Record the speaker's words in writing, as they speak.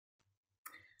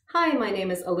Hi, my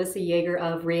name is Alyssa Yaeger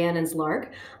of Rhiannon's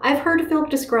Lark. I've heard Filk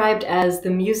described as the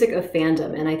music of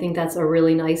fandom, and I think that's a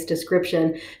really nice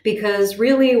description because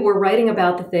really we're writing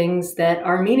about the things that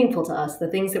are meaningful to us, the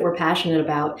things that we're passionate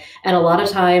about. And a lot of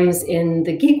times in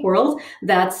the geek world,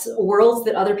 that's worlds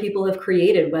that other people have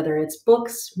created, whether it's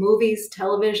books, movies,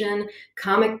 television,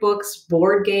 comic books,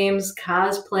 board games,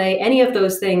 cosplay, any of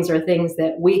those things are things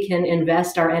that we can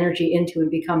invest our energy into and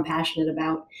become passionate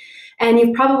about. And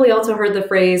you've probably also heard the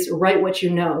phrase, write what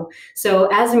you know. So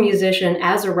as a musician,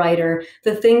 as a writer,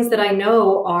 the things that I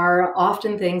know are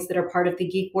often things that are part of the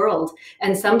geek world.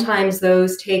 And sometimes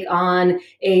those take on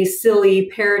a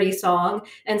silly parody song,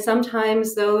 and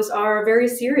sometimes those are very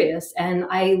serious. And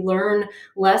I learn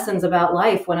lessons about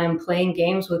life when I'm playing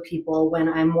games with people, when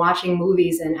I'm watching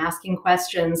movies and asking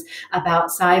questions about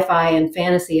sci-fi and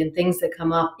fantasy and things that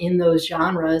come up in those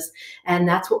genres. And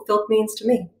that's what Filk means to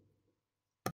me.